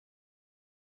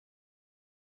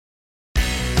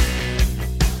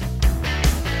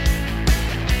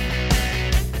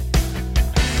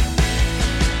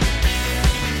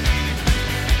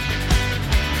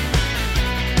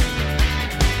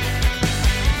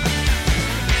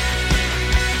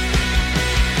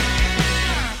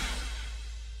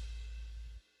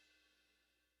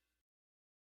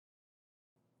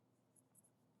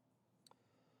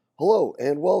Hello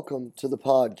and welcome to the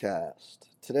podcast.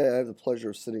 Today I have the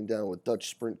pleasure of sitting down with Dutch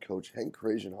sprint coach Henk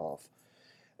Kraaijenhof.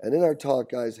 And in our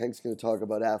talk, guys, Henk's going to talk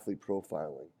about athlete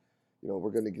profiling. We're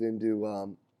going to get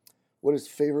into what his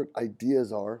favorite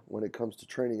ideas are when it comes to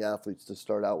training athletes to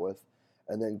start out with,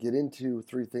 and then get into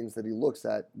three things that he looks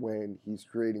at when he's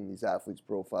creating these athletes'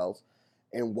 profiles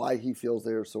and why he feels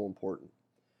they are so important.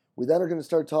 We then are going to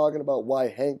start talking about why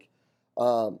Henk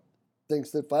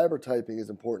thinks that fiber typing is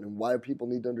important and why people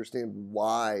need to understand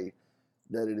why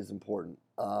that it is important.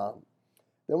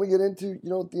 Then we get into,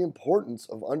 the importance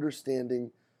of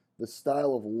understanding the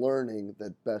style of learning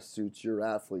that best suits your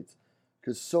athletes,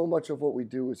 because so much of what we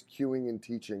do is cueing and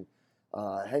teaching.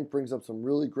 Henk brings up some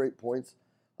really great points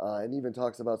and even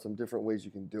talks about some different ways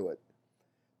you can do it.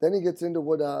 Then he gets into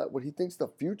what he thinks the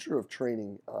future of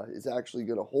training is actually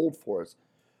going to hold for us,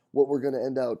 what we're going to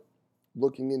end out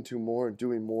looking into more and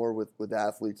doing more with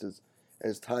athletes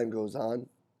as time goes on.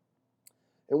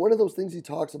 And one of those things he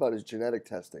talks about is genetic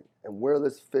testing and where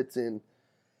this fits in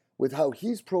with how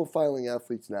he's profiling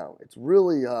athletes now. It's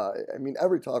really,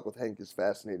 every talk with Henk is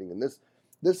fascinating, and this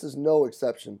is no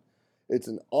exception. It's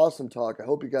an awesome talk. I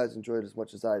hope you guys enjoyed it as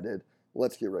much as I did.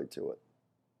 Let's get right to it.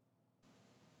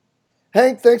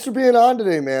 Henk, thanks for being on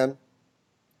today, man.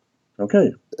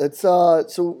 Okay. It's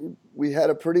so we had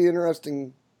a pretty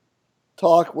interesting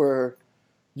talk where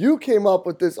you came up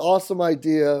with this awesome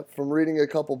idea from reading a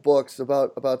couple books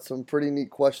about some pretty neat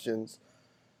questions.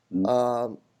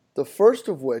 The first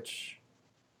of which,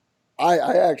 I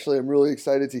actually am really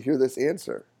excited to hear this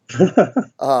answer.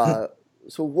 So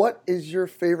what is your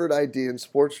favorite idea in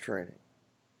sports training?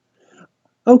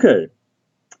 Okay.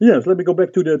 Yes, let me go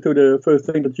back to the first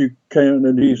thing that you came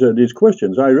these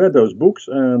questions. I read those books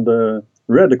and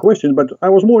read the question, but I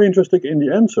was more interested in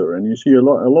the answer. And you see a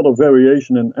lot of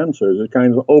variation in answers. It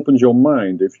kind of opens your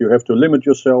mind. If you have to limit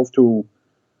yourself to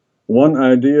one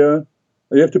idea,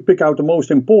 you have to pick out the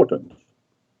most important,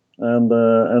 and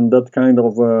that kind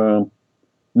of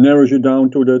narrows you down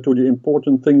to the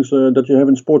important things that you have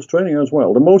in sports training as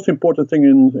well. The most important thing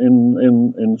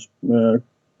in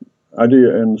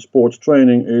idea in sports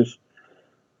training is.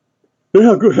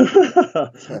 Yeah, good.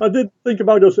 I didn't think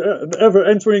about those ever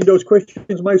answering those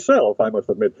questions myself, I must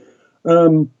admit.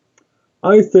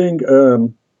 I think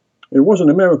it was an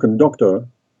American doctor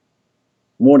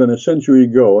more than a century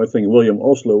ago, I think William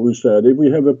Oslo, who said, if we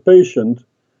have a patient,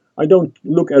 I don't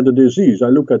look at the disease, I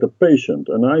look at the patient.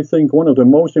 And I think one of the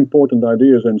most important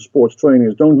ideas in sports training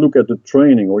is don't look at the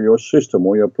training or your system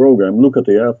or your program, look at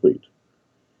the athlete.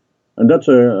 And that's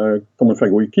a common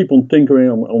fact. We keep on tinkering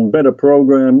on better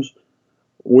programs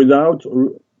without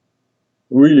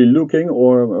really looking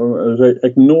or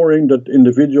ignoring that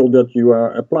individual that you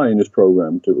are applying this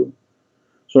program to.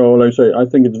 So, like I say, I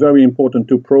think it's very important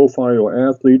to profile your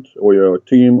athlete or your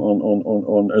team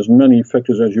on as many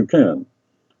factors as you can.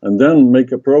 And then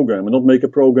make a program, and not make a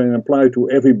program apply to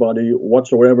everybody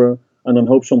whatsoever, and then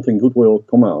hope something good will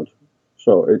come out.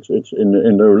 So it's in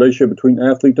the relationship between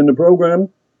athlete and the program.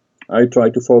 I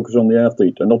try to focus on the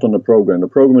athlete and not on the program. The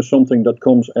program is something that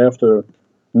comes after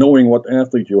knowing what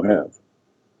athlete you have.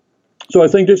 So I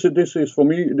think this is for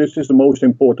me, this is the most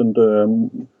important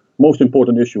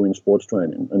issue in sports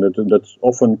training, and that's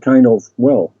often kind of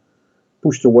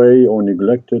pushed away or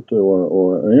neglected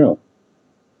or.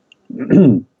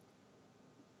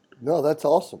 No, that's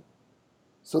awesome.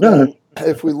 So then,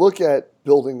 if we look at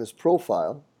building this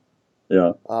profile,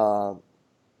 what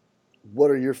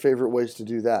are your favorite ways to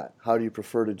do that? How do you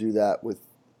prefer to do that with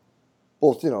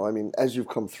both, as you've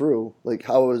come through, like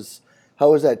how has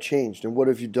that changed, and what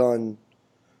have you done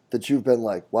that you've been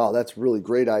like, wow, that's a really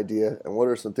great idea, and what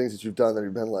are some things that you've done that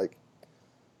you've been like,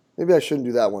 maybe I shouldn't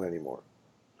do that one anymore?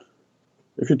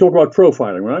 If you talk about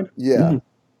profiling, right? Yeah.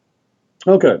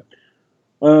 Okay.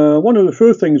 One of the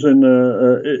first things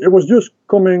it was just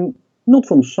coming not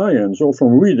from science or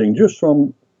from reading, just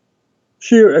from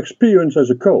sheer experience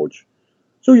as a coach.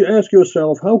 So you ask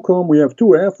yourself, how come we have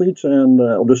two athletes and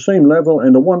of the same level,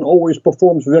 and the one always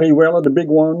performs very well at the big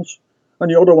ones, and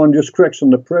the other one just cracks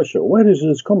under pressure? Where is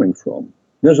this coming from?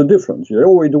 There's a difference. They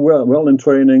always do well in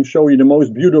training, show you the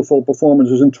most beautiful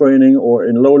performances in training or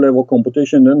in low-level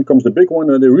competition. Then comes the big one,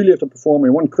 and they really have to perform,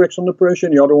 and one cracks under pressure,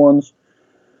 and the other ones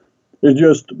is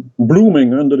just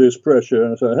blooming under this pressure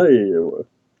and say, hey,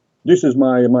 this is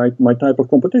my type of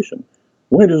competition.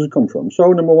 Where does it come from?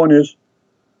 So number one is,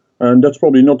 and that's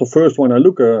probably not the first one I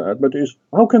look at, but is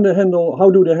how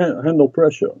do they handle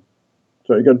pressure?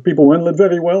 So you get people who handle it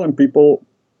very well and people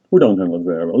who don't handle it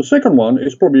very well. The second one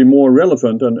is probably more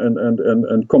relevant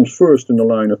and comes first in the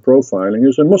line of profiling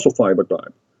is a muscle fiber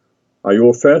type. Are you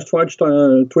a fast twitch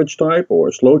type or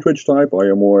a slow twitch type? Are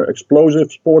you more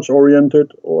explosive sports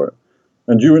oriented or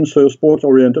endurance sports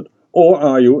oriented? Or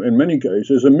are you, in many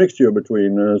cases, a mixture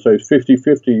between, say,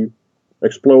 50-50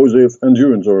 explosive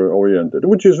endurance oriented,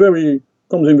 which is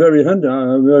comes in very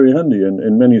handy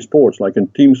in many sports, like in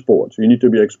team sports. You need to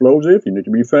be explosive, you need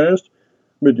to be fast,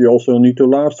 but you also need to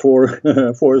last for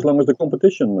for as long as the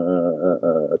competition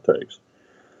takes.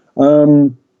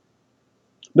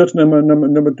 That's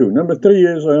number two. Number three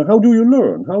is how do you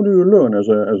learn? How do you learn as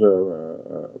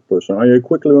a person? Are you a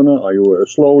quick learner? Are you a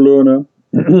slow learner?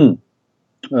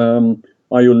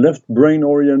 Are you left brain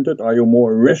oriented? Are you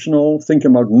more rational,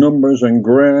 thinking about numbers and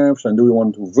graphs, and do you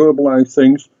want to verbalize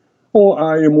things? Or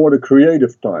are you more the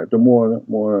creative type, the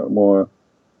more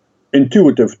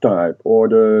intuitive type, or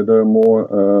the more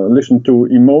listen to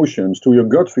emotions, to your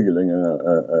gut feeling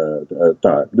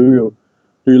type? Do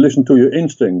you listen to your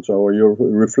instincts or your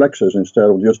reflexes instead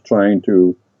of just trying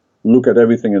to look at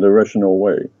everything in a rational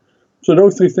way? So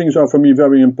those three things are for me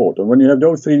very important. When you have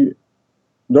those three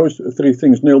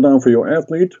things nailed down for your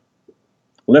athlete,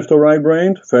 left or right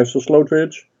brain, fast or slow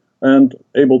twitch, and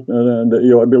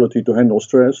your ability to handle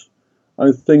stress,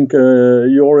 I think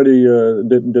you already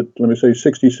did, let me say,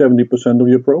 60-70% of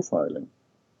your profiling.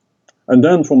 And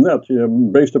then from that, you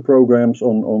base the programs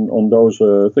on those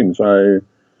things. I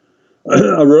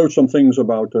wrote some things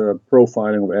about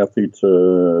profiling of athletes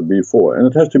before, and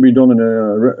it has to be done in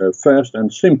a fast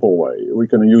and simple way. We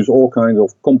can use all kinds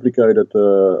of complicated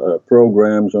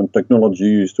programs and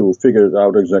technologies to figure it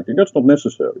out exactly. That's not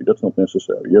necessary.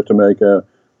 You have to make a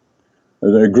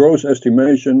gross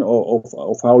estimation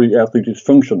of how the athlete is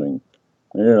functioning.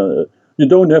 You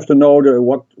don't have to know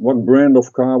what brand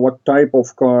of car, what type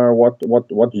of car, what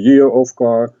year of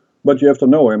car. But you have to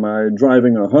know, am I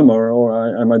driving a Hummer, or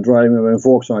am I driving a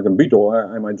Volkswagen Beetle,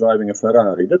 or am I driving a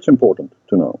Ferrari? That's important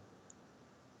to know.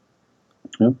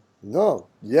 Yeah? No,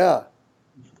 yeah.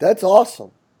 That's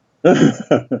awesome.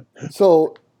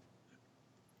 So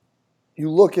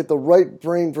you look at the right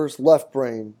brain versus left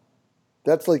brain.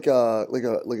 That's like a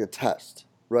test,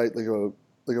 right? Like a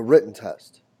written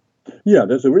test. Yeah,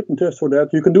 there's a written test for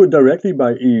that. You can do it directly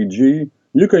by EEG.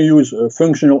 You can use a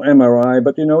functional MRI,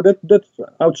 but that's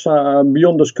outside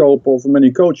beyond the scope of many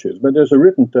coaches. But there's a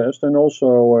written test, and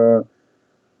also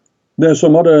there's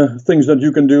some other things that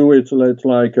you can do. It's like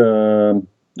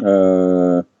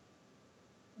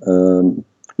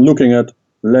looking at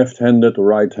left-handed,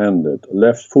 right-handed,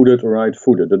 left-footed,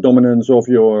 right-footed, the dominance of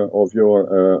your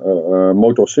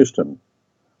motor system.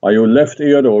 Are you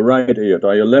left-eared or right-eared?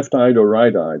 Are you left-eyed or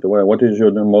right-eyed? Well, what is your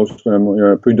most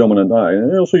predominant eye?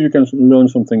 And also you can learn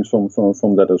some things from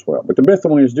that as well. But the best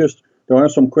one is just, there are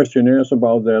some questionnaires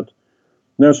about that.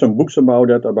 There are some books about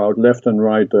that, about left and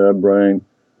right brain.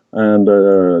 And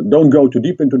don't go too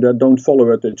deep into that. Don't follow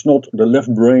it. It's not the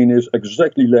left brain is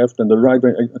exactly left and the right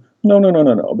brain. No.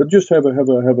 But just have an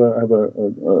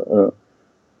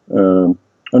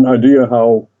idea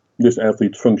how this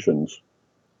athlete functions.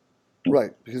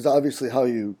 Right, because obviously how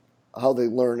they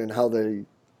learn and how they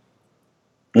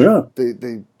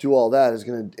do all that is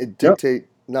going to dictate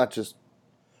not just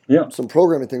some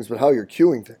programming things, but how you're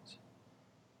cueing things.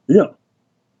 Yeah.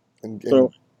 And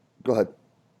so, go ahead.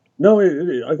 No,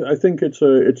 I think it's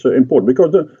important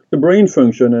because the brain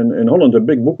function in Holland, a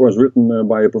big book was written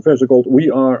by a professor called "We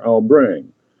Are Our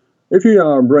Brain." If you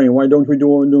are our brain, why don't we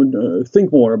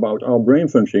think more about our brain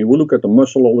functioning? We look at the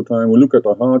muscle all the time, we look at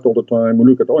the heart all the time, we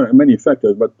look at many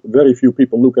factors, but very few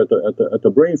people look at the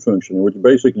brain function, which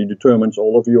basically determines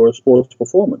all of your sports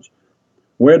performance.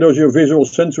 Where does your visual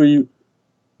sensory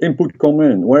input come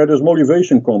in? Where does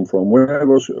motivation come from? Where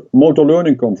does motor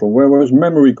learning come from? Where does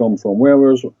memory come from? Where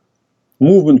does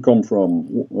movement come from?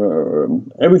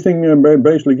 Everything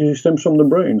basically stems from the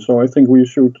brain. So I think we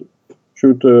should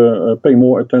pay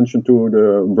more attention to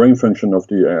the brain function of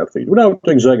the athlete without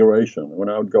exaggeration,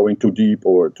 without going too deep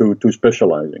or too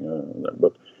specializing.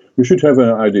 But you should have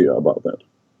an idea about that.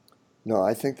 No,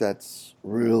 I think that's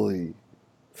really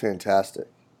fantastic.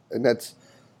 And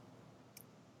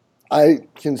I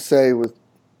can say with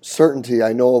certainty,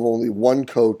 I know of only one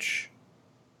coach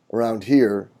around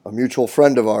here, a mutual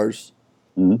friend of ours,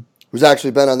 who's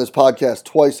actually been on this podcast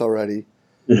twice already,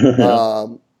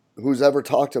 who's ever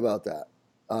talked about that.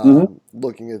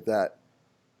 Looking at that,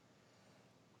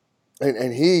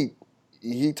 and he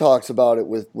talks about it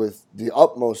with the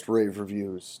utmost rave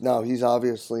reviews. Now he's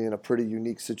obviously in a pretty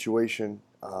unique situation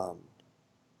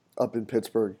up in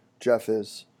Pittsburgh. Jeff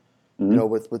is,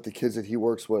 with the kids that he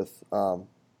works with.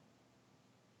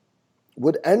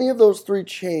 Would any of those three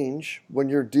change when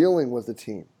you're dealing with a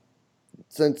team?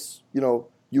 Since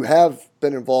you have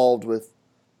been involved with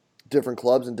different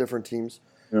clubs and different teams.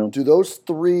 Yeah. Do those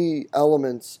three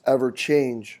elements ever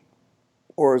change,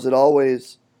 or is it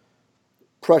always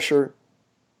pressure,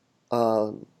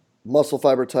 muscle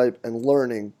fiber type, and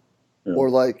learning? Yeah. Or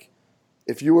like,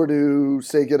 if you were to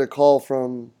say get a call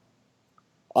from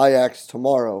Ajax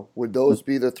tomorrow, would those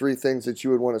be the three things that you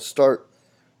would want to start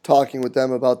talking with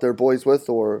them about their boys with,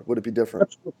 or would it be different?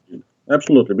 Absolutely.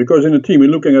 Absolutely. Because in a team, we're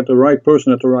looking at the right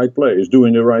person at the right place,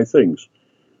 doing the right things.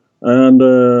 And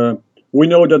we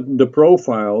know that the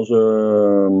profiles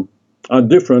are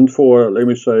different for, let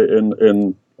me say,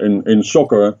 in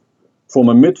soccer, from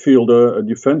a midfielder, a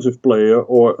defensive player,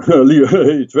 or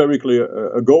it's very clear,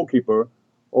 a goalkeeper,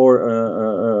 or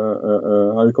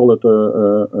how you call it,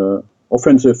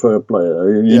 offensive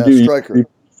player. Striker. He's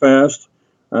fast,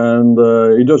 and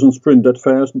he doesn't sprint that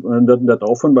fast and that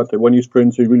often, but when he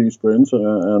sprints, he really sprints,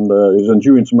 and his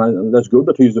endurance, that's good,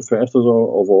 but he's the fastest of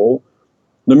all.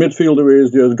 The midfielder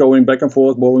is just going back and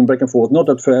forth, bowling back and forth, not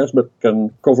that fast, but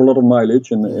can cover a lot of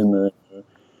mileage.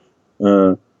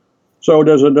 So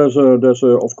there's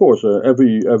of course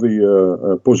every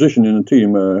position in a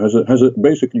team has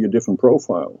basically a different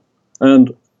profile.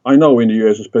 And I know in the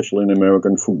US, especially in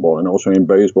American football and also in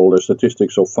baseball, there's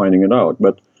statistics of finding it out.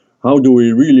 But how do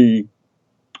we really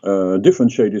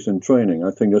differentiate this in training?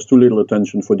 I think there's too little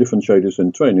attention for differentiators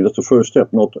in training. That's the first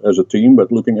step, not as a team,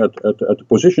 but looking at the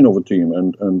position of a team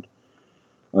and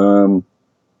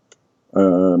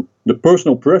the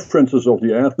personal preferences of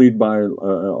the athlete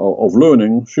of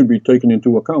learning should be taken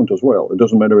into account as well. It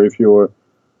doesn't matter if you're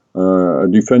a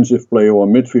defensive player or a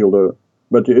midfielder,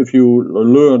 but if you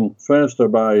learn faster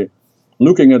by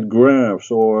looking at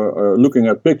graphs or looking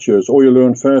at pictures, or you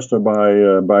learn faster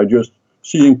by just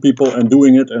seeing people and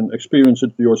doing it and experience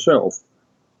it yourself,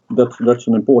 that's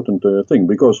an important thing,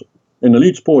 because in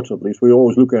elite sports, at least, we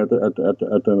always look at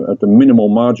the minimal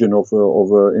margin of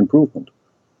improvement.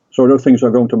 So those things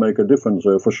are going to make a difference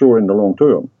for sure in the long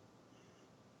term.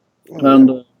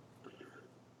 And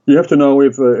you have to know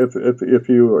if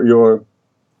your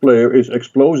player is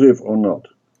explosive or not.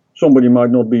 Somebody might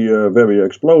not be very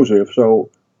explosive, so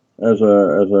as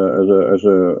a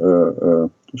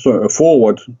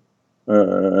forward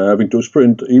having to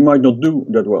sprint, he might not do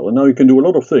that well. And now you can do a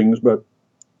lot of things, but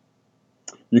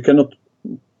you cannot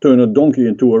turn a donkey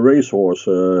into a racehorse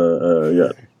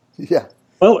yet. Yeah.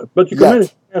 Well, but you can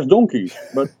make fast donkeys,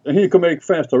 but you can make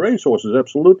faster racehorses,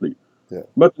 absolutely. Yeah.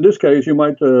 But in this case, you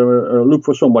might look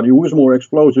for somebody who is more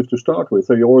explosive to start with.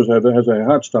 So you always has a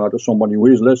hard start of somebody who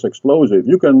is less explosive.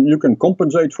 You can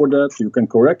compensate for that. You can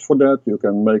correct for that. You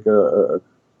can make a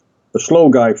slow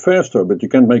guy faster, but you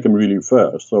can't make him really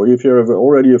fast. So if you're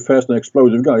already a fast and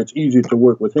explosive guy, it's easy to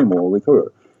work with him or with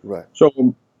her. Right.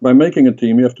 So by making a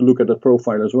team, you have to look at that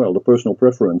profile as well, the personal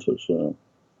preferences.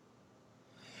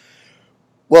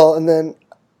 Well, and then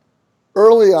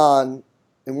early on,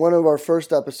 in one of our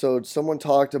first episodes, someone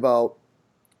talked about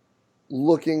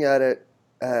looking at it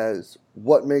as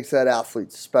what makes that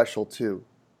athlete special too.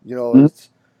 It's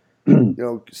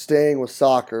staying with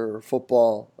soccer or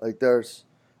football. Like there's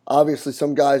obviously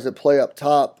some guys that play up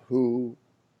top who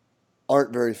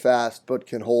aren't very fast but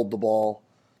can hold the ball,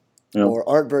 or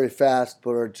aren't very fast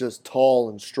but are just tall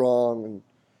and strong and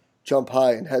jump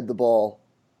high and head the ball.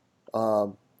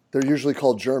 They're usually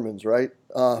called Germans, right?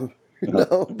 But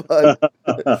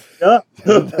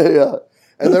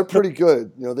and they're pretty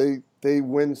good. They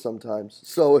win sometimes.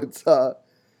 So it's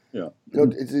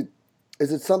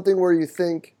is it something where you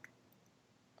think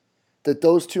that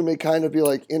those two may kind of be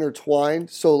like intertwined?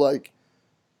 So like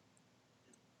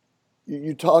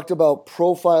you talked about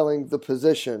profiling the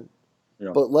position,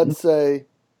 but let's say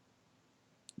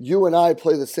you and I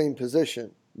play the same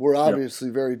position. We're obviously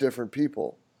very different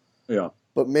people. Yeah.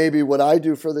 But maybe what I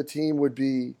do for the team would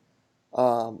be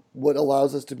what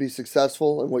allows us to be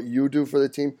successful, and what you do for the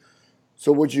team.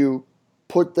 So would you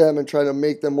put them and try to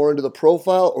make them more into the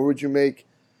profile, or would you make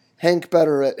Henk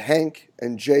better at Henk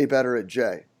and Jay better at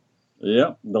Jay?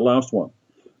 Yeah, the last one.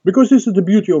 Because this is the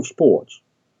beauty of sports.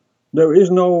 There is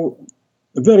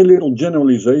very little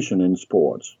generalization in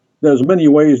sports. There's many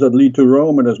ways that lead to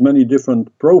Rome, and there's many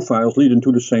different profiles leading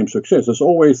to the same success. There's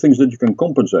always things that you can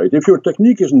compensate. If your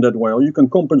technique isn't that well, you can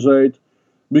compensate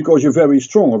because you're very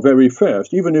strong or very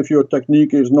fast, even if your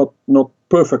technique is not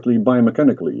perfectly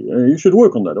biomechanically. You should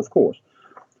work on that, of course.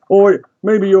 Or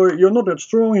maybe you're not that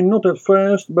strong, you're not that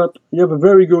fast, but you have a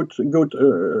very good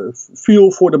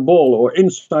feel for the ball or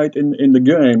insight in the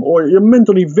game. Or you're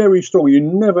mentally very strong, you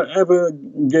never ever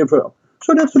give up.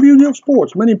 So that's the beauty of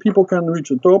sports. Many people can reach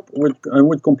the top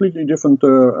with completely different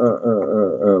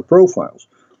profiles.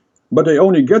 But they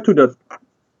only get to that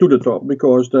to the top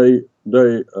because they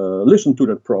listen to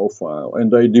that profile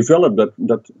and they develop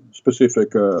that specific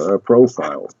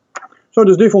profile. So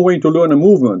there's different ways to learn a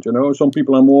movement. Some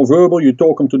people are more verbal. You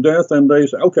talk them to death, and they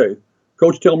say, "Okay,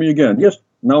 coach, tell me again." Yes,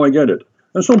 now I get it.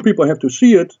 And some people have to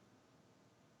see it,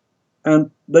 and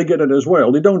they get it as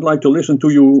well. They don't like to listen to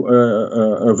you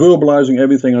verbalizing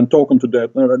everything and talk them to death.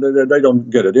 No, they don't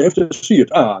get it. They have to see it.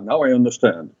 Now I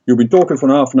understand. You've been talking for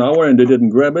half an hour, and they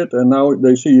didn't grab it, and now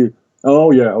they see you.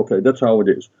 Oh yeah, okay, that's how it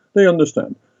is. They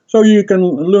understand. So you can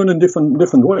learn in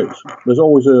different ways. There's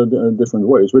always different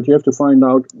ways, but you have to find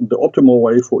out the optimal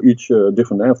way for each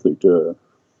different athlete.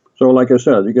 So like I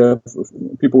said, you get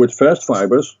people with fast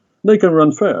fibers, they can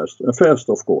run fast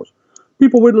of course.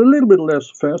 People with a little bit less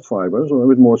fast fibers or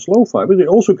with more slow fibers, they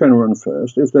also can run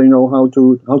fast if they know how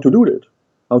to do it,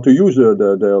 how to use the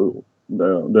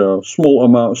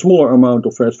smaller amount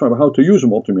of fast fiber, how to use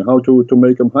them optimally, how to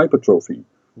make them hypertrophy.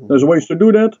 There's ways to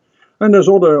do that. And there's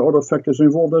other factors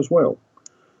involved as well.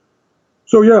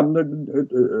 So yeah,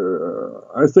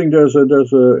 I think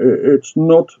it's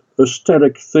not a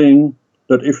static thing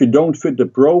that if you don't fit the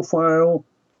profile,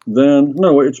 then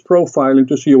no, it's profiling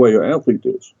to see where your athlete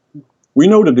is. We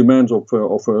know the demands of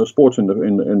sports in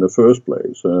the first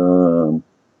place, and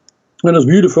there's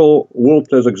beautiful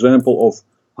world-class example of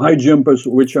high jumpers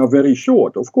which are very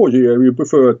short. Of course, you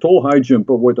prefer a tall high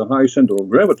jumper with a high center of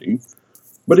gravity.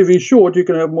 But if he's short, you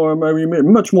can have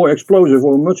much more explosive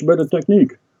or much better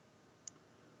technique.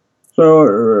 So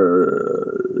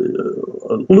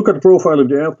look at the profile of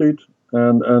the athlete,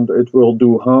 and it will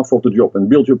do half of the job. And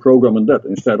build your program on that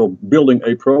instead of building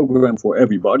a program for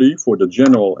everybody. For the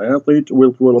general athlete,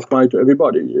 will apply to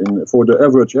everybody. And for the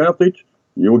average athlete,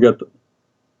 you will get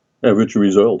average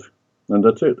result, and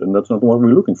that's it. And that's not what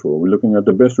we're looking for. We're looking at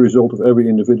the best result of every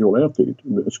individual athlete.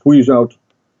 Squeeze out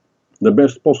the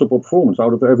best possible performance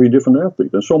out of every different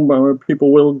athlete, and some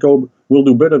people will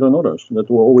do better than others. That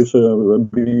will always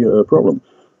be a problem.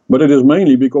 But it is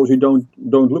mainly because we don't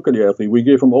look at the athlete. We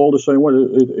give them all the same way.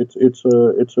 It's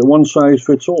a one size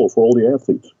fits all for all the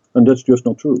athletes, and that's just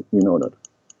not true. We know that.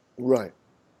 Right.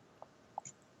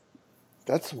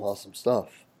 That's some awesome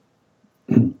stuff.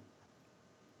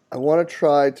 I want to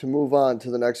try to move on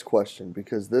to the next question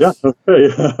because this.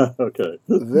 Yeah. Okay. Okay.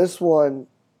 This one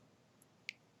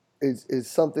is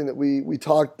something that we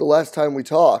talked the last time we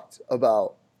talked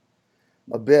about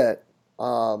a bit.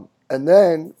 And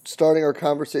then starting our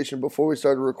conversation before we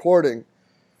started recording,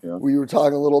 we were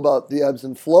talking a little about the ebbs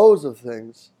and flows of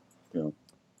things. Yeah.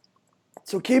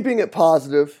 So keeping it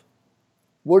positive,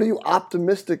 what are you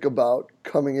optimistic about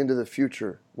coming into the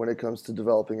future when it comes to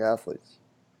developing athletes?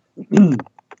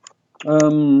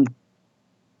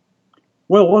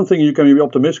 Well, one thing you can be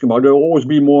optimistic about, there will always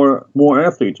be more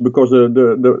athletes because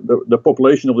the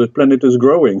population of this planet is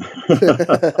growing.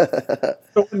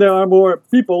 So when there are more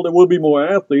people, there will be more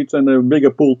athletes and a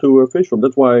bigger pool to fish from.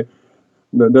 That's why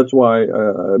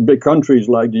big countries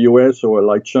like the US or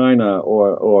like China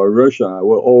or Russia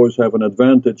will always have an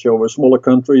advantage over smaller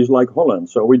countries like Holland.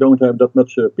 So we don't have that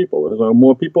much people. There are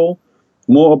more people,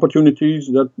 more opportunities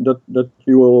that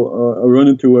you will run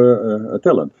into a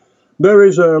talent. There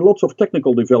is lots of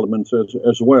technical developments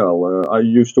as well. I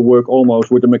used to work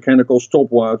almost with a mechanical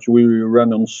stopwatch. We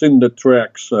ran on cinder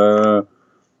tracks.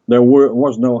 There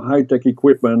was no high-tech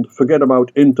equipment. Forget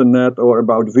about internet or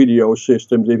about video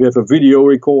systems. If you have a video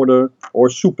recorder or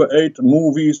Super 8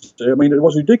 movies, I mean, it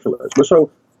was ridiculous. But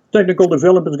so technical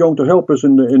development is going to help us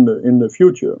in the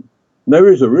future. There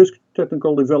is a risk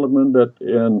technical development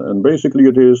and basically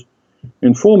it is,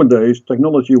 in former days,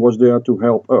 technology was there to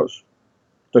help us.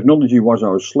 Technology was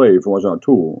our slave, was our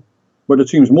tool. But it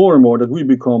seems more and more that we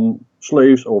become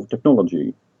slaves of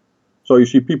technology. So you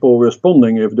see people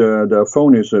responding if their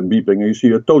phone is beeping, and you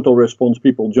see a total response,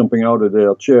 people jumping out of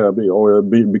their chair or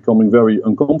becoming very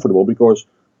uncomfortable because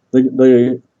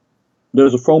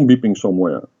there's a phone beeping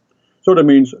somewhere. So that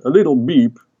means a little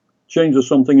beep changes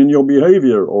something in your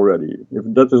behavior already. If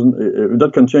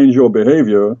that can change your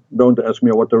behavior, don't ask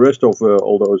me what the rest of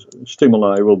all those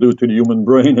stimuli will do to the human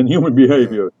brain and human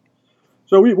behavior.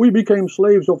 So we became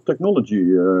slaves of technology,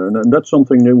 and that's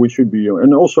something that we should be.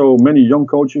 And also many young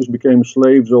coaches became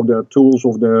slaves of their tools,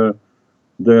 of their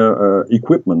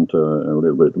equipment a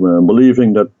little bit,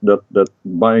 believing that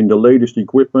buying the latest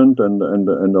equipment and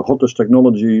the hottest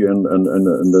technology and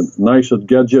the nicest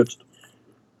gadgets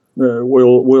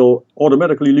will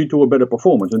automatically lead to a better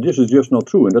performance. And this is just not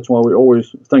true. And that's why we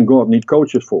always, thank God, need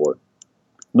coaches for it.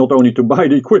 Not only to buy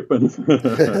the equipment.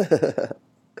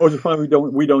 Most of the time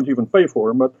we don't even pay for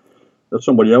them, but that's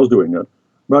somebody else doing that.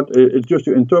 But it's just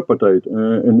to interpret the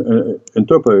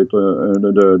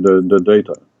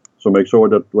data. So make sure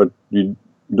that what you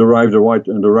derive the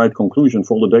right conclusion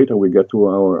for all the data we get to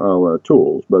our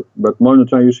tools. But most of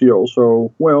the time you see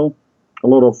also, well, a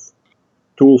lot of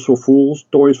tools for fools,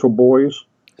 toys for boys,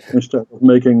 instead of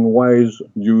making wise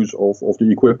use of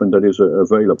the equipment that is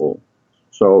available.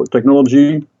 So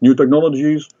technology, new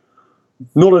technologies,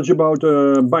 knowledge about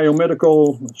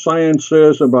biomedical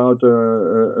sciences, about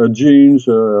genes.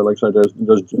 Like I said,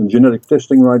 there's genetic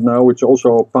testing right now, which is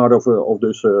also part of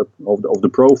this of the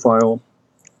profile,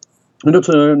 and that's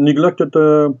a neglected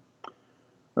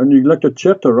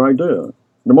chapter right there.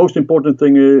 The most important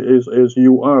thing is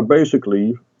you are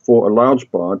basically, for a large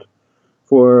part,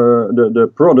 for the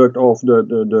product of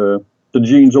the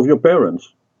genes of your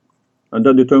parents. And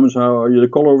that determines how the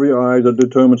color of your eye, that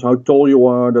determines how tall you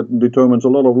are, that determines a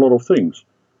lot of things.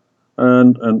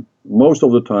 And most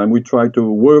of the time we try to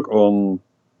work on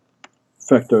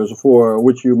factors for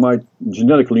which you might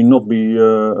genetically not be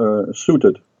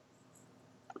suited.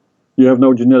 You have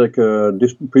no genetic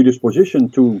predisposition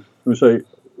to say,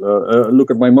 look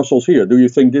at my muscles here. Do you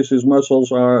think these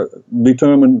muscles are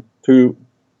determined to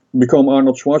become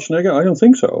Arnold Schwarzenegger? I don't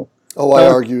think so. Oh, I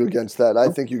argue against that. I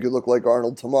think you could look like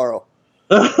Arnold tomorrow.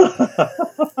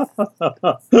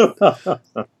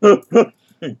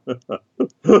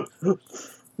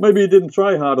 Maybe he didn't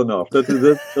try hard enough. That's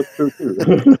true too.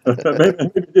 Maybe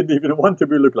he didn't even want to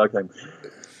look like him.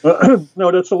 No,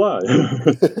 that's a lie.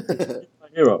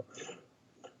 Hero.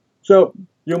 So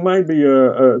you might be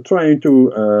trying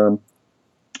to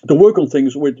work on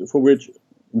things for which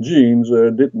genes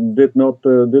did not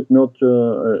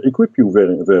equip you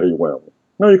very well.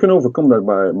 Now you can overcome that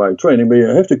by training, but you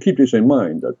have to keep this in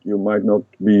mind, that you might not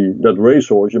be that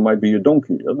racehorse, you might be a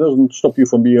donkey. That doesn't stop you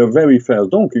from being a very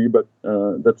fast donkey, but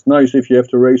that's nice if you have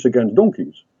to race against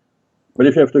donkeys. But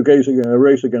if you have to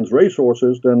race against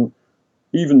racehorses, then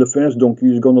even the fast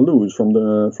donkey is going to lose from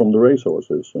the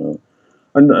racehorses.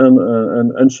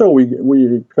 And so we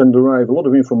can derive a lot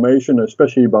of information,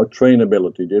 especially about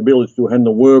trainability, the ability to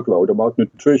handle workload, about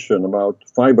nutrition, about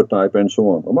fiber type, and so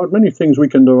on. About many things we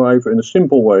can derive in a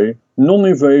simple way,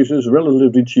 non-invasive,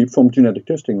 relatively cheap from genetic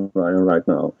testing right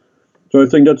now. So I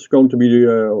think that's going to be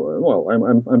well.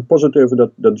 I'm positive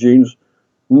that genes,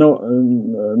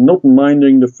 not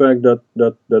minding the fact that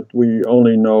we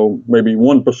only know maybe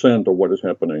 1% of what is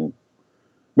happening.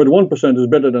 But 1% is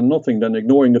better than nothing, than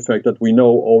ignoring the fact that we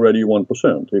know already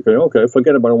 1%. You say, okay,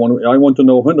 forget about 1%. I want to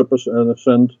know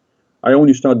 100%. I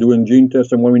only start doing gene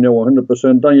testing when we know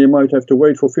 100%. Then you might have to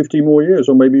wait for 50 more years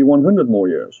or maybe 100 more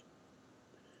years.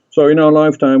 So in our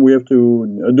lifetime, we have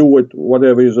to do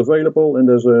whatever is available, and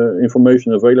there's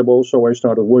information available. So I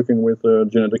started working with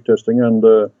genetic testing, and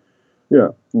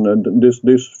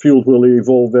this field will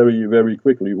evolve very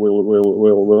quickly.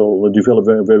 Will develop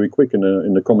very quick in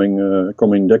the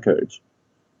coming decades.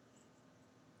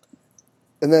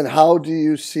 And then, how do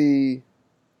you see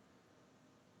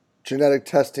genetic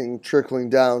testing trickling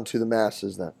down to the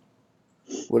masses then,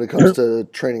 when it comes to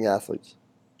training athletes?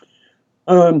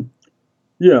 Right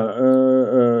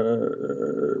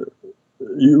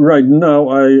now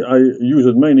I use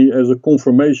it mainly as a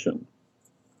confirmation.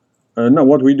 Now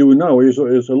what we do now is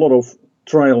a lot of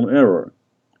trial and error.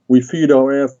 We feed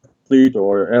our athletes,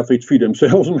 or athletes feed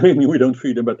themselves, mainly we don't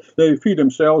feed them, but they feed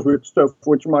themselves with stuff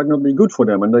which might not be good for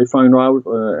them, and they find out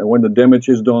when the damage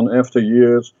is done after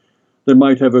years. They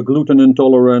might have a gluten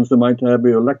intolerance, they might have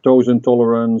a lactose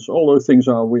intolerance. All those things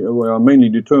are mainly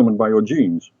determined by your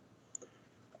genes.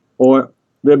 Or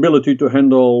the ability to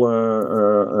handle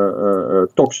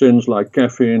toxins like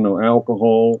caffeine or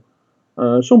alcohol.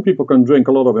 Some people can drink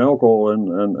a lot of alcohol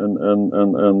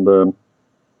and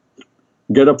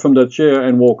get up from their chair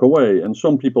and walk away, and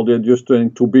some people, they just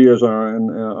drink 2 beers are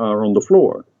on the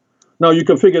floor. Now you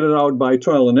can figure it out by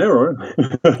trial and error.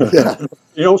 Yeah.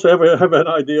 You also have an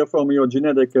idea from your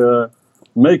genetic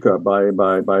makeup by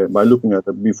looking at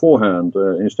it beforehand,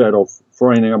 instead of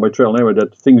finding out by trial and error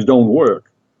that things don't work.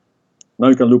 Now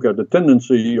you can look at the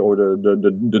tendency or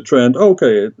the trend.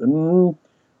 Okay,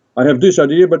 I have this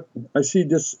idea, but I see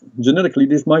this genetically,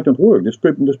 this might not work. This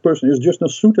person is just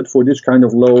not suited for this kind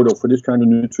of load, or for this kind of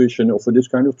nutrition, or for this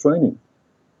kind of training.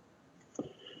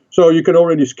 So you can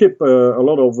already skip a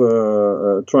lot of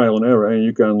trial and error, and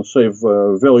you can save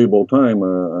valuable time,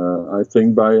 I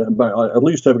think, by at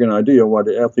least having an idea what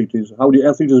the athlete is, how the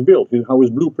athlete is built, how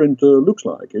his blueprint looks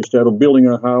like, instead of building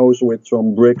a house with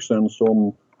some bricks and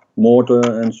some mortar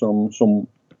and some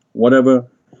whatever.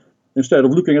 Instead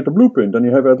of looking at the blueprint, and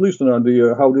you have at least an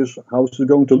idea how this house is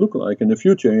going to look like in the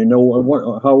future. You know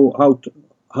how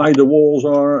high the walls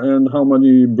are, and how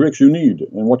many bricks you need,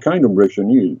 and what kind of bricks you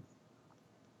need.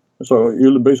 So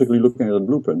you're basically looking at a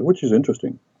blueprint, which is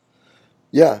interesting.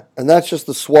 Yeah, and that's just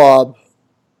the swab.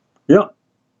 Yeah.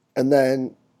 And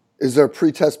then, is there a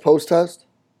pre-test, post-test?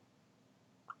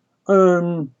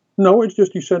 No, it's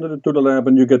just you send it to the lab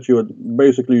and you get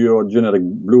basically your genetic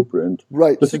blueprint.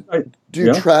 Right. So do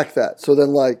you track that? So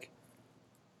then, like,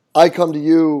 I come to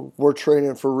you, we're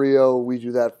training for Rio, we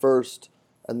do that first,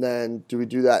 and then do we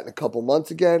do that in a couple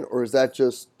months again, or is that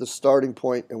just the starting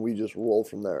point and we just roll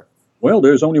from there? Well,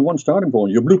 there's only one starting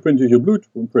point. Your blueprint is your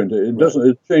blueprint. It doesn't.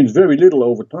 It changes very little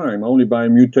over time, only by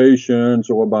mutations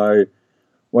or by.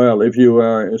 Well, if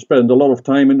you spend a lot of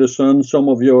time in the sun, some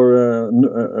of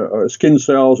your skin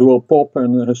cells will pop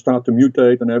and start to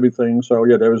mutate and everything. So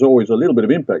yeah, there is always a little bit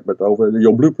of impact, but over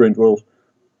your blueprint will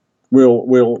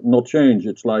not change.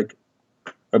 It's like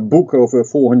a book over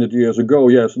 400 years ago.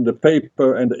 Yes, the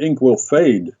paper and the ink will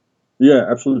fade. Yeah,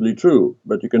 absolutely true.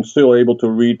 But you can still able to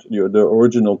read the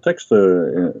original text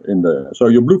in there. So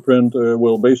your blueprint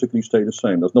will basically stay the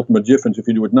same. There's not much difference if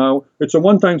you do it now. It's a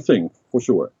one-time thing for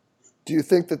sure. Do you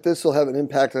think that this will have an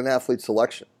impact on athlete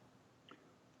selection?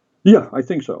 Yeah, I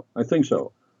think so.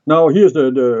 Now, here's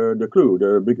the clue.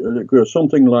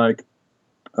 Something like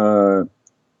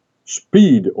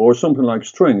speed or something like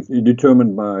strength is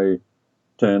determined by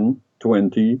 10,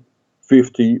 20,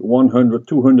 50, 100,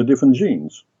 200 different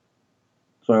genes.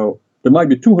 So there might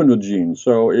be 200 genes.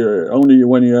 So only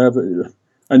when you have,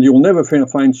 and you'll never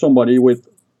find somebody with,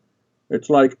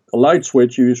 it's like a light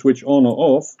switch, you switch on or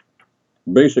off,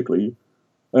 basically,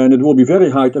 and it will be very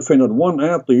hard to find out one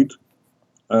athlete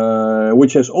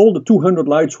which has all the 200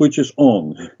 light switches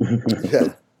on.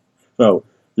 Yeah. So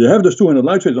you have those 200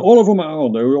 light switches, all of them are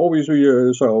on. They're always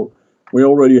so we're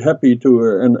already happy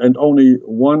to, and only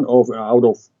one out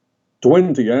of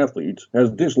 20 athletes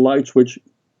has this light switch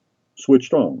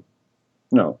switched on.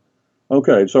 Now,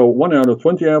 okay, so 1 out of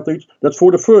 20 athletes, that's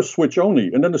for the first switch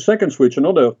only, and then the second switch,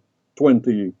 another 1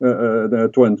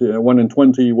 in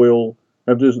 20 will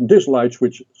have this light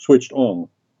switch switched on.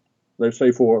 Let's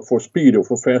say for speed or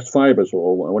for fast fibers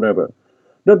or whatever.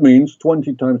 That means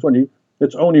 20 times 20,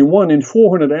 it's only 1 in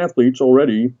 400 athletes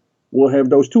already will have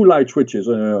those 2 light switches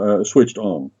switched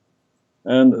on.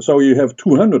 And so you have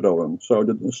 200 of them. So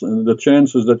the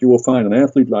chances that you will find an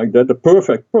athlete like that, the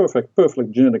perfect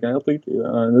genetic athlete,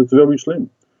 it's very slim.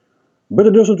 But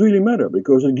it doesn't really matter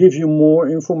because it gives you more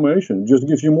information. It just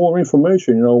gives you more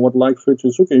information, what light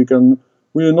switches. Okay,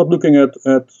 we're not looking at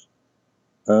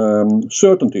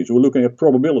certainties. We're looking at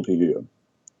probability here.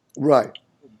 Right.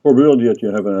 Probability that you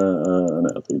have an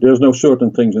athlete. There's no certain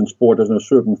things in sport. There's no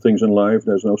certain things in life.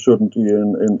 There's no certainty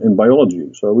in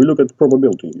biology. So we look at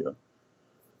probability here.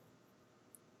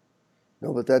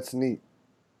 No, but that's neat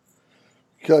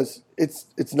because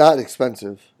it's not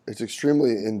expensive. It's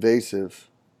extremely invasive.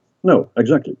 No,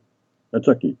 exactly. It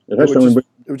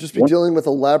would just be dealing with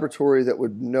a laboratory that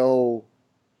would know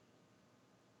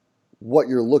what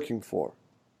you're looking for.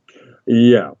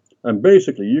 Yeah, and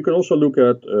basically you can also look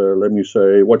at, let me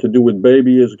say, what to do with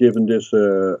baby is given this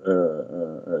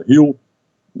heel,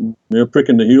 prick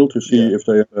in the heel to see if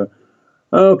they.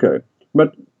 Okay,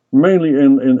 but mainly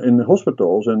in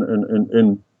hospitals and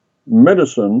in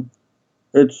medicine,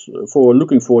 it's for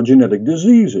looking for genetic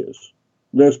diseases.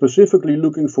 They're specifically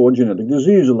looking for genetic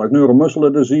diseases like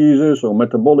neuromuscular diseases or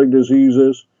metabolic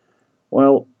diseases.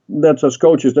 Well, that's as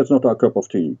coaches, that's not our cup of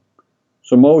tea.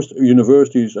 So most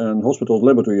universities and hospitals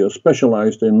laboratories are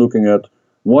specialized in looking at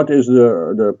what is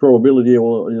the probability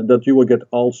that you will get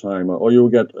Alzheimer or you will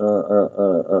get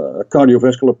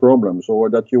cardiovascular problems or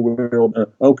that you will.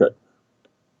 Okay,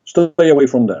 stay away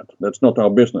from that. That's not our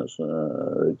business. We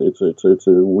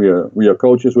are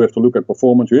coaches. We have to look at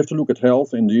performance. We have to look at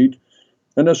health, indeed.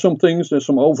 And there's some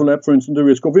overlap. For instance, the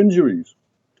risk of injuries.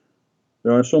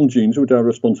 There are some genes which are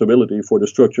responsibility for the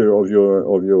structure of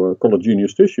your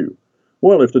collagenous tissue.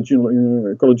 Well, if the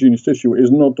collagenous tissue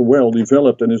is not well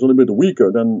developed and is a little bit weaker,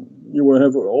 then you will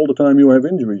have all the time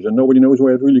injuries, and nobody knows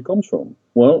where it really comes from.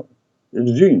 Well,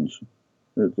 it's genes.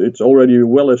 It's already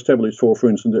well established for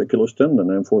instance, the Achilles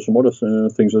tendon and for some other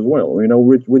things as well. We know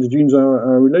which genes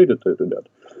are related to that.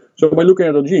 So by looking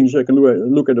at the genes, I can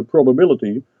look at the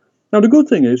probability. Now, the good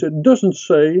thing is it doesn't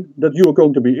say that you are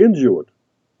going to be injured.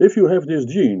 If you have this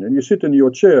gene and you sit in your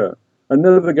chair and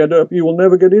never get up, you will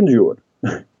never get injured.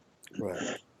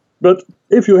 Right. But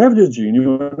if you have this gene,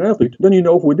 you're an athlete, then you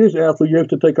know with this athlete you have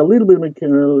to take a little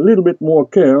bit more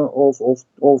care of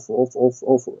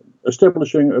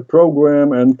establishing a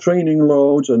program and training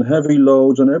loads and heavy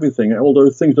loads and everything, all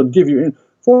those things that give you.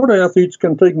 For the athletes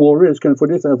can take more risk, and for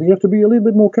this athlete you have to be a little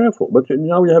bit more careful. But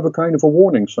now you have a kind of a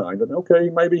warning sign that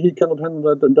okay, maybe he cannot handle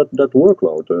that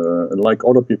workload like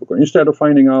other people can. Instead of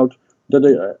finding out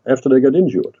that after they get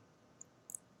injured.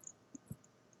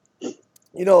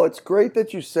 It's great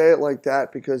that you say it like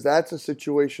that because that's a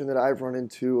situation that I've run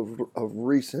into of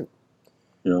recent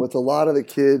Yeah. with a lot of the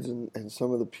kids and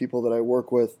some of the people that I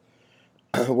work with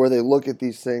where they look at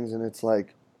these things and it's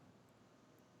like,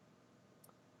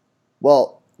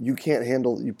 well, you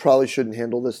probably shouldn't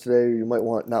handle this today, or you might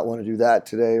not want to do that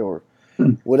today, or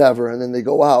whatever. And then they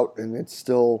go out and it's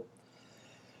still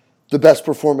the best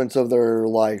performance of their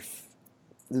life.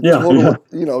 Yeah.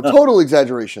 Total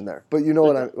exaggeration there. But you know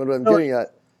what I'm getting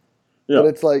at. Yeah. But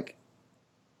it's like,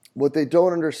 what they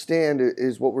don't understand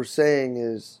is what we're saying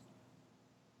is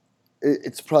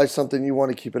it's probably something you want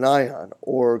to keep an eye on,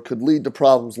 or could lead to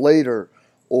problems later,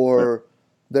 or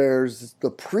there's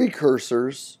the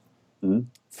precursors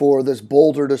for this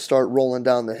boulder to start rolling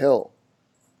down the hill.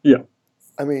 Yeah.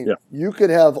 I mean, you could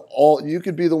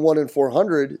be the 1 in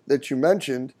 400 that you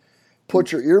mentioned,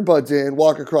 put your earbuds in,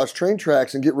 walk across train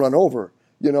tracks and get run over.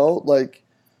 Like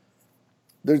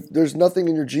there's nothing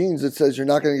in your genes that says you're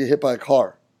not going to get hit by a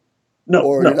car.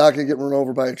 You're not going to get run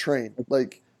over by a train.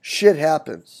 Like, shit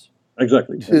happens.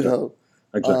 Exactly. Exactly.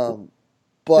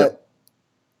 But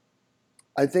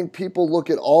I think people look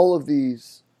at all of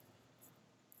these,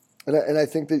 and I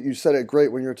think that you said it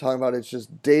great when you were talking about it's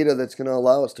just data that's going to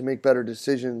allow us to make better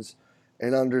decisions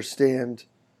and understand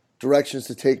directions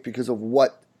to take because of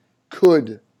what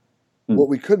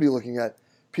we could be looking at.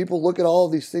 People look at all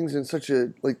of these things in such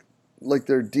a like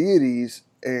they're deities.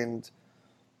 And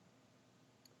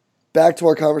back to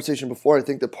our conversation before, I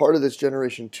think that part of this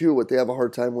generation too, what they have a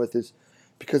hard time with is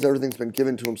because everything's been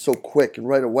given to them so quick and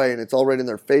right away, and it's all right in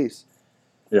their face.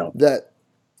 Yeah. That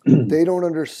they don't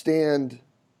understand,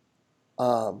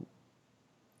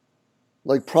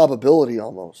 like probability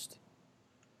almost.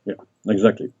 Yeah.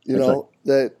 Exactly.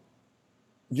 That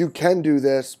you can do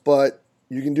this, but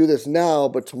you can do this now,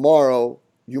 but tomorrow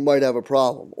you might have a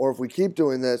problem. Or if we keep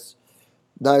doing this,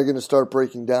 now you're going to start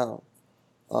breaking down.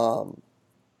 So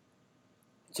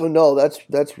no,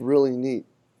 that's really neat.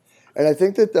 And I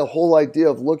think that the whole idea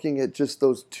of looking at just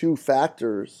those two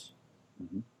factors,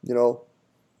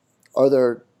 are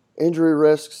there injury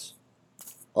risks?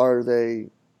 Are they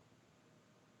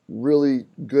really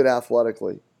good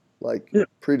athletically,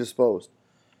 predisposed?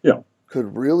 Yeah.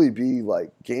 Could really be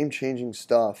like game-changing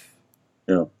stuff.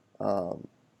 Yeah.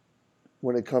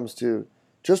 When it comes to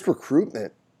just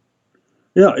recruitment.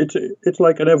 Yeah, it's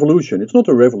like an evolution. It's not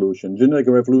a revolution. Genetic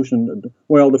revolution.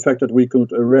 Well, the fact that we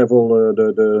could unravel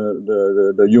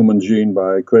the human gene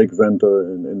by Craig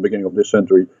Venter in the beginning of this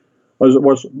century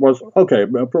was okay.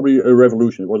 Probably a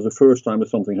revolution. It was the first time that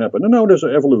something happened. And now there's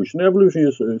an evolution.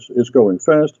 Evolution is going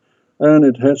fast, and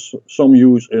it has some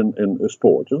use in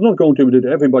sport. It's not going to be that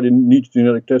everybody needs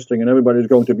genetic testing and everybody is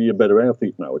going to be a better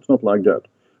athlete now. It's not like that.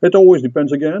 It always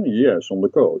depends again, yes, on the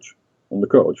coach.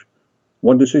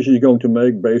 What decision you're going to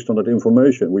make based on that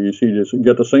information. We see this,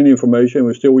 get the same information,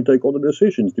 we take other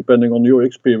decisions depending on your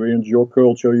experience, your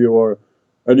culture, your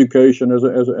education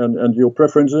and your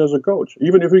preferences as a coach.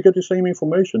 Even if we get the same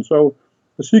information. So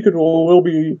the secret will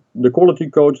be the quality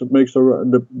coach that makes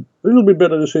the little bit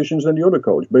better decisions than the other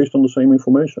coach based on the same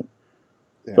information.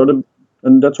 Yeah. So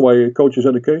and that's why coaches'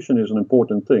 education is an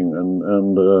important thing.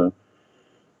 And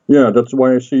that's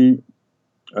why I see.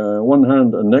 One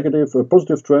hand, a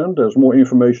positive trend. There's more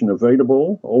information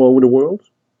available all over the world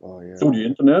through the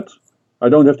internet. I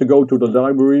don't have to go to the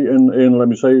library in let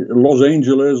me say, Los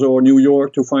Angeles or New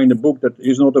York to find a book that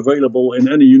is not available in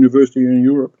any university in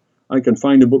Europe. I can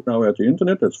find a book now at the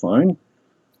internet. That's fine.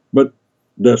 But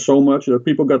there's so much that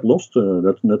people get lost.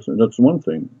 That's one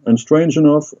thing. And strange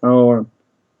enough, our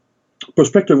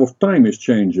perspective of time is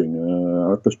changing.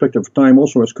 Our perspective of time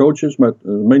also as coaches, but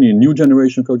many new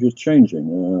generation coaches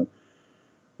changing.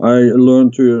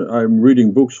 I'm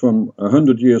reading books from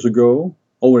 100 years ago,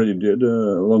 already did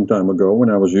a long time ago when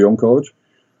I was a young coach,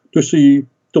 to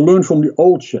learn from the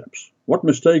old chaps. What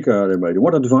mistake are they making?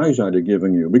 What advice are they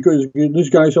giving you? Because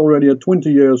these guys already had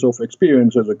 20 years of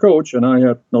experience as a coach, and I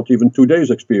had not even 2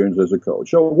 days experience as a coach.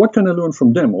 So what can I learn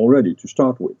from them already to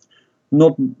start with?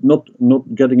 Not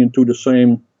getting into the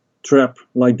same trap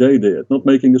like they did, not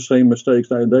making the same mistakes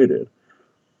that they did.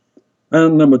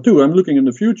 And number two, I'm looking in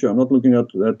the future. I'm not looking at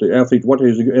the athlete, what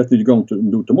is the athlete going to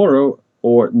do tomorrow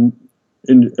or in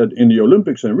the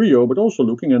Olympics in Rio, but also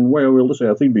looking at where will this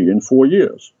athlete be in 4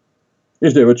 years.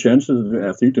 Is there a chance that the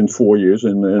athlete in 4 years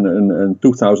in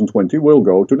 2020 will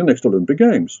go to the next Olympic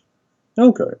Games?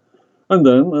 Okay. And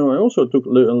then I also take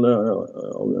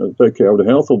care of the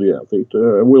health of the athlete.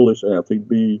 Will this athlete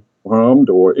be harmed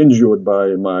or injured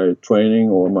by my training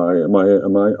or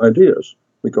my ideas?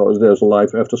 Because there's a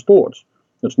life after sports.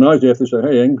 It's nice you have to say,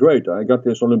 hey, ain't great, I got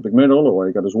this Olympic medal, or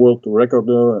I got this world record,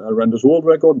 I ran this world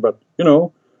record, but,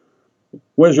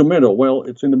 where's your medal? Well,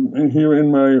 it's here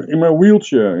in my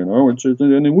wheelchair, it's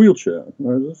in a wheelchair.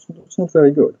 That's not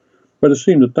very good. But it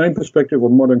seems the time perspective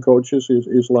of modern coaches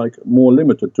is like more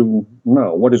limited to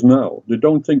now. What is now? They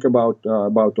don't think about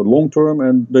the long term,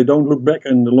 and they don't look back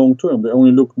in the long term. They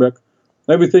only look back.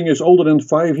 Everything is older than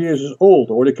 5 years is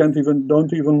old, or they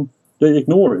they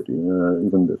ignore it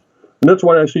even this. And that's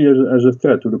what I see as a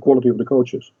threat to the quality of the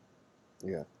coaches.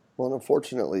 Yeah. Well,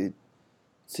 unfortunately, it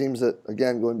seems that,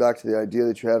 again, going back to the idea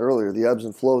that you had earlier, the ebbs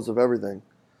and flows of everything.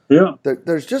 Yeah.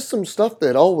 There's just some stuff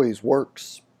that always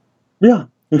works. Yeah.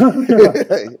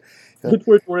 It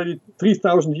worked already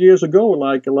 3,000 years ago,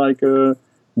 like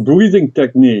breathing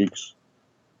techniques,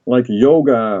 like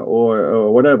yoga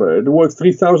or whatever. It worked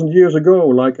 3,000 years ago,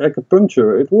 like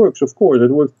acupuncture. It works, of course.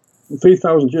 It worked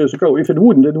 3,000 years ago. If it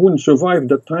wouldn't survive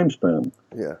that time span.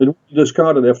 Yeah. It would be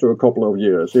discarded after a couple of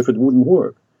years if it wouldn't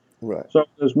work. Right. So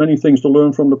there's many things to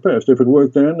learn from the past. If it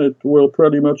worked then, it will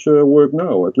pretty much work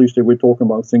now, at least if we're talking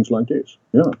about things like this.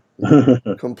 Yeah.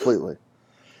 Completely.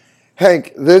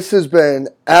 Hank, this has been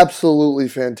absolutely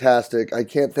fantastic. I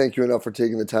can't thank you enough for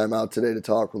taking the time out today to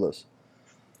talk with us.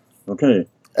 Okay.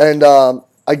 And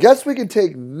I guess we can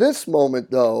take this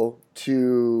moment, though,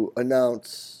 to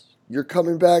announce you're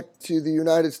coming back to the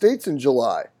United States in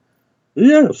July.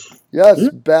 Yes. Yes, yeah.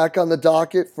 Back on the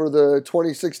docket for the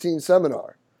 2016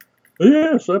 seminar.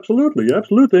 Yes, absolutely.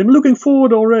 I'm looking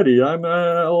forward already. I'm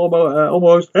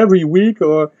almost every week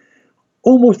or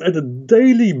almost at a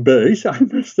daily basis, I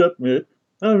must admit,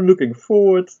 I'm looking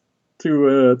forward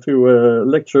to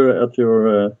lecture at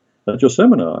your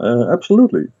seminar.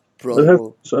 Absolutely.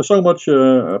 Brilliant. I have so much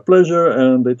pleasure,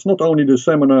 and it's not only the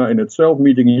seminar in itself,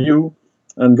 meeting you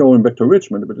and going back to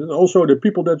Richmond, but it's also the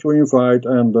people that you invite.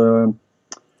 And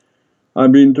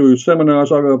I've been to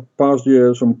seminars over past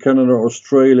years from Canada,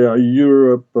 Australia,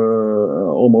 Europe,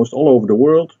 almost all over the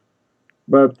world.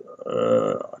 But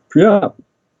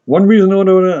one reason or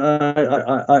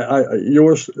another,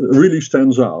 yours really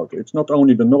stands out. It's not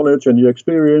only the knowledge and the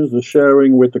experience, the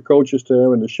sharing with the coaches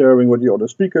there, and the sharing with the other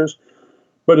speakers,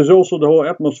 but it's also the whole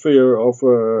atmosphere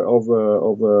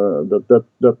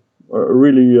that I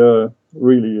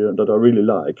really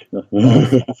like.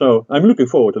 So I'm looking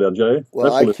forward to that, Jay. Well,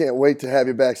 Absolutely. I can't wait to have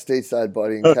you back stateside,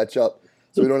 buddy, and catch up,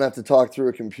 so we don't have to talk through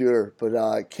a computer. But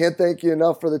I can't thank you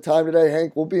enough for the time today,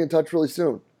 Hank. We'll be in touch really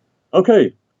soon.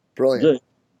 Okay. Brilliant. Jay,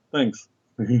 thanks.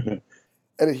 And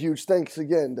a huge thanks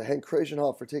again to Henk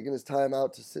Kraaijenhof for taking his time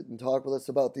out to sit and talk with us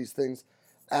about these things.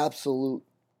 Absolutely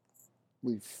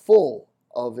full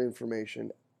of information,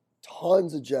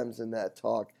 tons of gems in that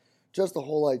talk. Just the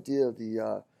whole idea of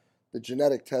the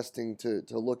genetic testing to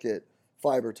look at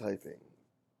fiber typing,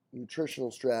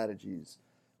 nutritional strategies,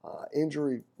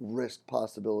 injury risk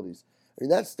possibilities. I mean,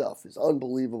 that stuff is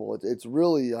unbelievable. It's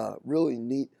really really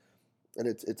neat, and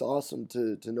it's awesome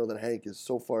to know that Hank is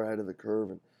so far ahead of the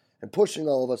curve and pushing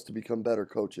all of us to become better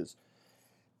coaches.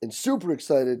 And super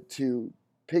excited to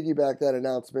piggyback that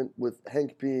announcement with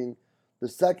Hank being the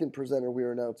second presenter we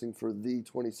are announcing for the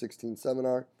 2016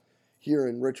 seminar here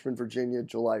in Richmond, Virginia,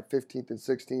 July 15th and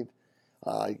 16th.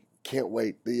 I can't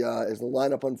wait. As the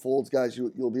lineup unfolds, guys,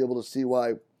 you'll be able to see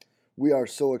why we are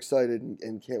so excited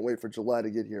and can't wait for July to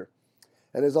get here.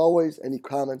 And as always, any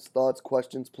comments, thoughts,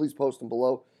 questions, please post them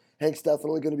below. Hank's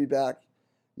definitely going to be back.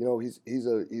 You know, he's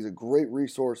a great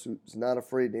resource who's not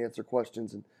afraid to answer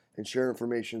questions and share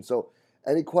information. So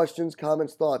any questions,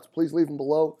 comments, thoughts, please leave them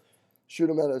below. Shoot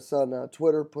them at us on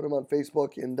Twitter, put them on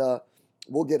Facebook, and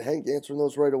we'll get Hank answering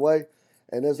those right away.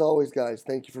 And as always, guys,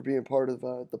 thank you for being part of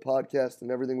the podcast and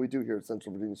everything we do here at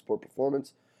Central Virginia Sport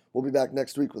Performance. We'll be back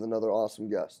next week with another awesome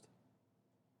guest.